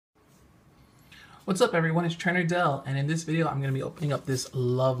What's up everyone, it's Trainer Dell, and in this video I'm going to be opening up this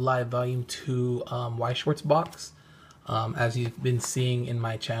Love Live Volume 2 Y Schwartz box. As you've been seeing in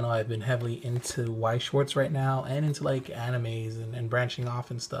my channel, I've been heavily into Y Schwartz right now and into like animes and branching off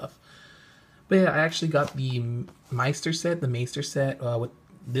and stuff. But yeah, I actually got the Meister set, with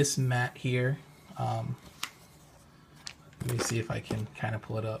this mat here. Let me see if I can kind of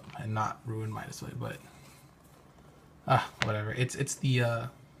pull it up and not ruin my display, but whatever. It's the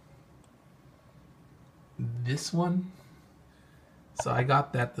this one. So I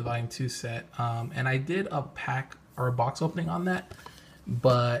got that, the Volume 2 set, and I did a pack or a box opening on that,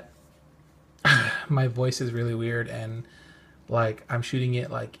 but my voice is really weird and like I'm shooting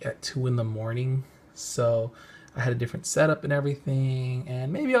it like at 2 in the morning, so I had a different setup and everything,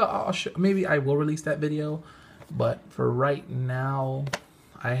 and maybe maybe I will release that video, but for right now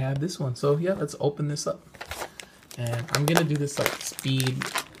I have this one. So yeah, let's open this up, and I'm gonna do this like speed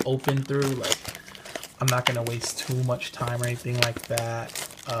open through. Like, I'm not going to waste too much time or anything like that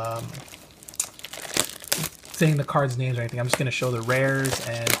saying the cards' names or anything. I'm just going to show the rares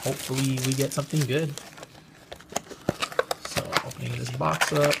and hopefully we get something good. So opening this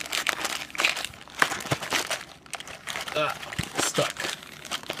box up. Stuck.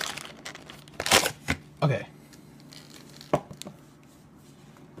 Okay.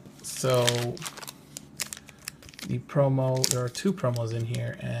 So the promo, there are 2 promos in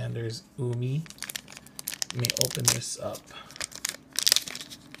here, and there's Umi. Let me open this up.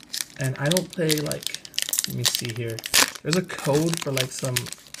 And I don't play, like, let me see here. There's a code for like some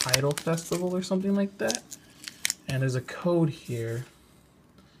idol festival or something like that. And there's a code here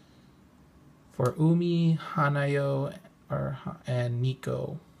for Umi, Hanayo, and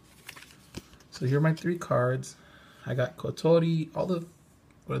Nico. So here are my 3 cards. I got Kotori, what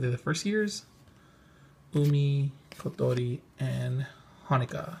are they, the first years? Umi, Kotori, and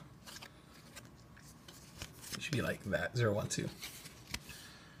Hanika. Should be like that, 0, 1, 2.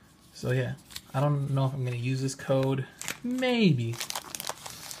 So yeah, I don't know if I'm gonna use this code, maybe.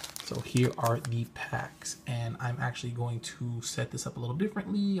 So here are the packs, and I'm actually going to set this up a little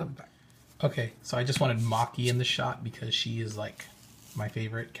differently. I'll be back. Okay, so I just wanted Maki in the shot because she is like my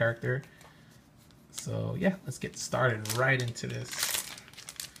favorite character. So yeah, let's get started right into this.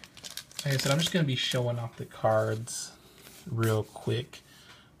 Like I said, I'm just gonna be showing off the cards real quick,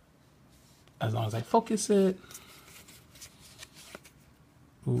 as long as I focus it.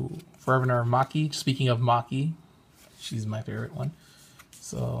 Ooh, Forever Never Maki. Speaking of Maki, she's my favorite one.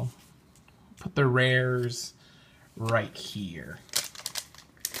 So put the rares right here.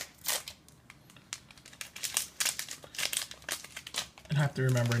 And have to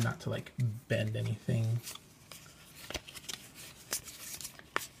remember not to like bend anything.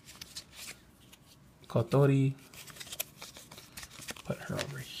 Kotori. Put her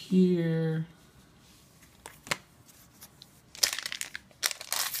over here.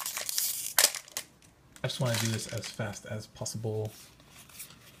 I just want to do this as fast as possible.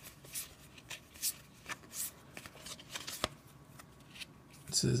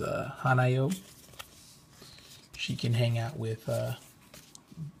 This is Hanayo. She can hang out with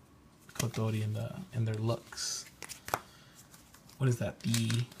Kotori in their looks. What is that?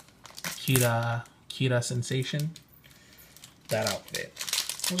 The Kira Sensation. That outfit.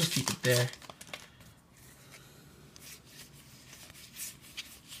 We'll just keep it there.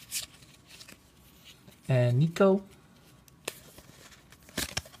 And Nico.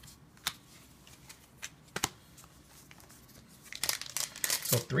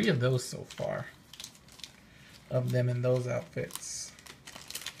 So 3 of those so far. Of them in those outfits.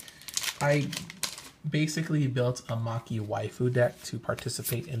 I basically built a Maki waifu deck to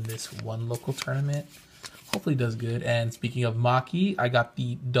participate in this one local tournament. Hopefully does good. And speaking of Maki, I got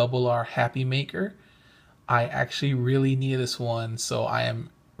the Double R Happy Maker. I actually really need this one, so I am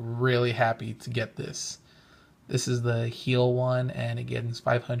really happy to get this. This is the heal one, and it gains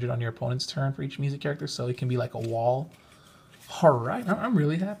 500 on your opponent's turn for each music character, so it can be like a wall. Alright, I'm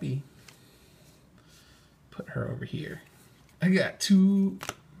really happy. Put her over here. I got 2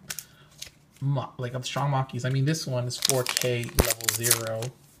 like strong Makis. I mean, this one is 4K level 0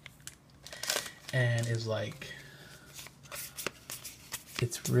 and is like,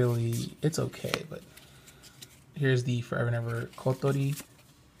 it's okay, but here's the Forever Never Kotori.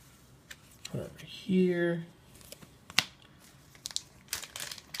 Put over here.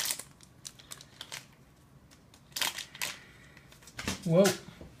 Whoa,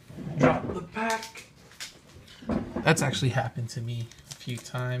 drop the pack. That's actually happened to me a few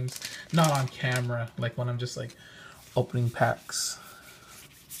times. Not on camera, like when I'm just like opening packs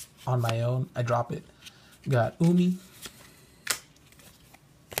on my own, I drop it. Got Umi.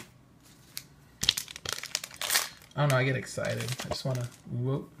 I don't know, I get excited. I just want to,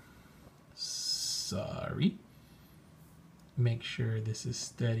 whoop, sorry. Make sure this is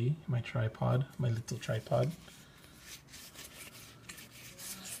steady, my tripod, my little tripod.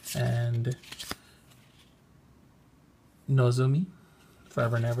 And Nozomi,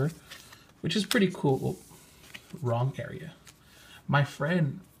 Forever and Ever, which is pretty cool. Oh, wrong area. My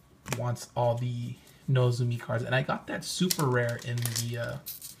friend wants all the Nozomi cards, and I got that super rare in the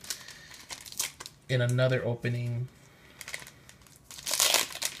in another opening,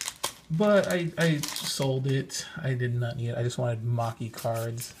 but I sold it. I did not need it. I just wanted Maki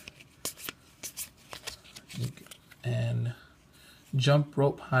cards. And Jump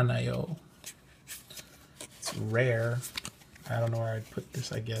Rope Hanayo. It's rare. I don't know where I'd put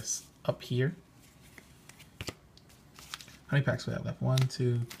this, I guess up here. How many packs we have left? 1,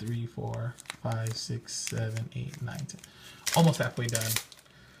 2, 3, 4, 5, 6, 7, 8, 9, 10. Almost halfway done.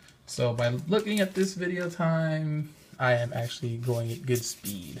 So by looking at this video time, I am actually going at good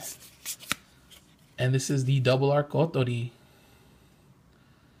speed. And this is the Double R Kotori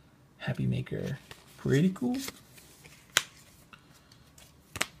Happy Maker. Pretty cool.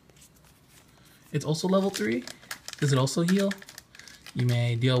 It's also level 3. Does it also heal? You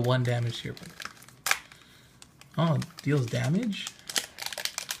may deal 1 damage here. Oh, deals damage?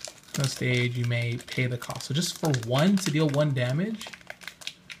 On stage, you may pay the cost. So just for 1 to deal 1 damage?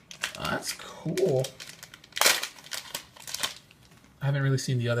 Oh, that's cool. I haven't really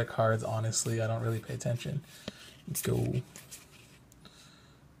seen the other cards, honestly. I don't really pay attention. Let's go.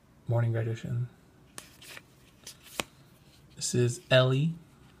 Morning Graduation. This is Ellie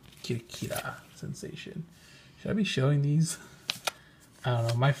Kirikira Sensation. Should I be showing these? I don't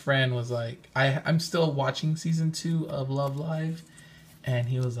know. My friend was like, I'm still watching season 2 of Love Live, and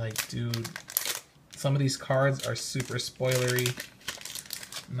he was like, dude, some of these cards are super spoilery.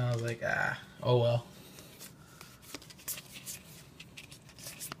 And I was like, oh well.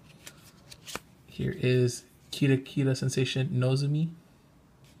 Here is Kirikira Sensation Nozomi.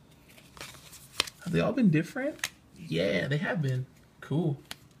 Have they all been different? Yeah, they have been. Cool.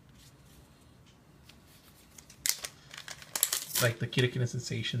 Like the Kirikira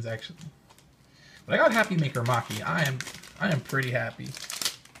Sensations, actually. But I got Happy Maker Maki. I am pretty happy.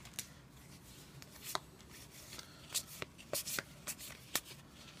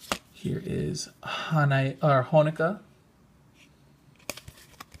 Here is Honoka.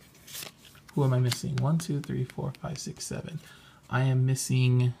 Who am I missing? 1, 2, 3, 4, 5, 6, 7. I am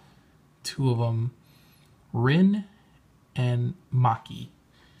missing 2 of them. Rin and Maki.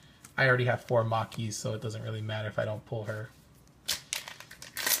 I already have 4 Makis, so it doesn't really matter if I don't pull her.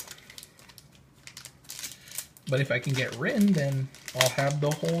 But if I can get Rin, then I'll have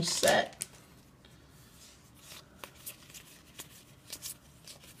the whole set.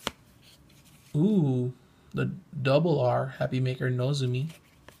 Ooh, the Double R Happy Maker Nozomi.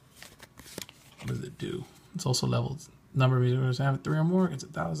 What does it do? It's also leveled. Number of users have 3 or more, it's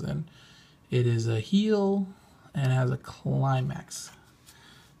 1,000. It is a heal and has a climax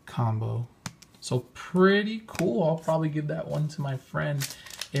combo. So pretty cool. I'll probably give that one to my friend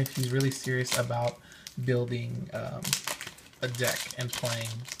if he's really serious about building a deck and playing.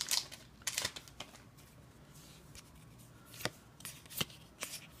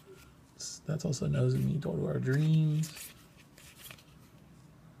 That's also Nozomi, Dodo Our Dreams,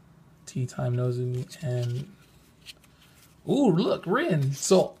 Tea Time Nozomi, and ooh, look, Rin.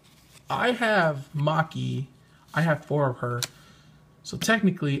 So I have Maki, I have 4 of her, so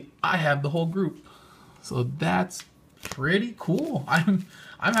technically I have the whole group. So that's pretty cool. I'm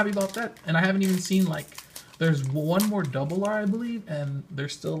happy about that. And I haven't even seen, like, there's 1 more Double R, I believe, and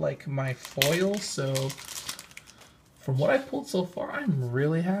there's still like my foil. So from what I've pulled so far, I'm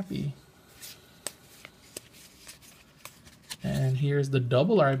really happy. And here's the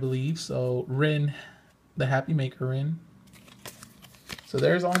Double R, I believe. So Rin, the Happy Maker Rin. So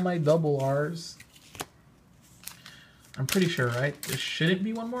there's all my Double R's. I'm pretty sure, right? There shouldn't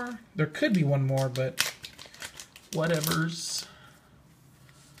be 1 more. There could be 1 more, but whatevers.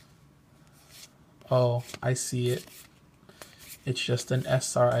 Oh, I see it. It's just an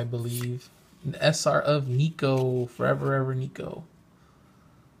SR, I believe. An SR of Nico. Forever Ever Nico.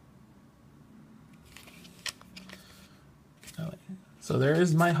 So there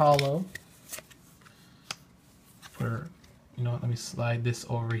is my holo. You know what, let me slide this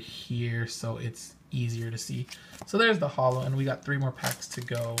over here so it's easier to see. So there's the holo, and we got 3 more packs to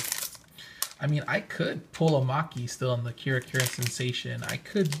go. I mean, I could pull a Maki still in the Kirikira Sensation.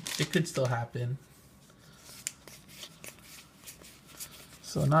 It could still happen.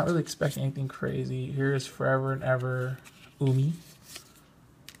 So not really expecting anything crazy. Here's Forever and Ever Umi.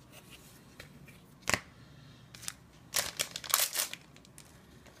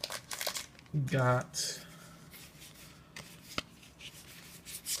 Got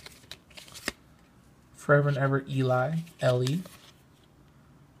Forever and Ever Ellie.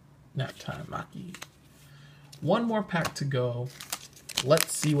 Nap Time Maki. One more pack to go.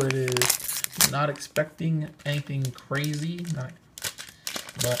 Let's see what it is. Not expecting anything crazy,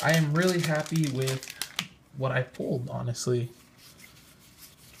 but I am really happy with what I pulled, honestly.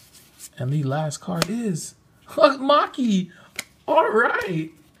 And the last card is Maki. All right.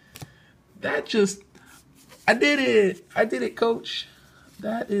 That just, I did it. I did it, coach.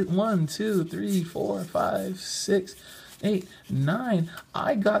 That is 1, 2, 3, 4, 5, 6, 8, 9.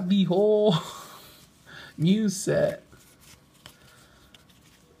 I got the whole Muse set.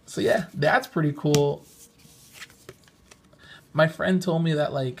 So yeah, that's pretty cool. My friend told me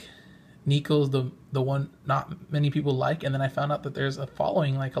that like Nico's the one not many people like, and then I found out that there's a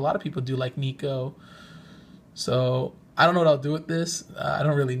following. Like a lot of people do like Nico. So I don't know what I'll do with this. I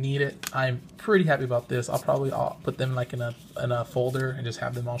don't really need it. I'm pretty happy about this. I'll put them like in a folder and just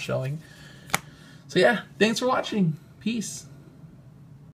have them all showing. So yeah, thanks for watching. Peace.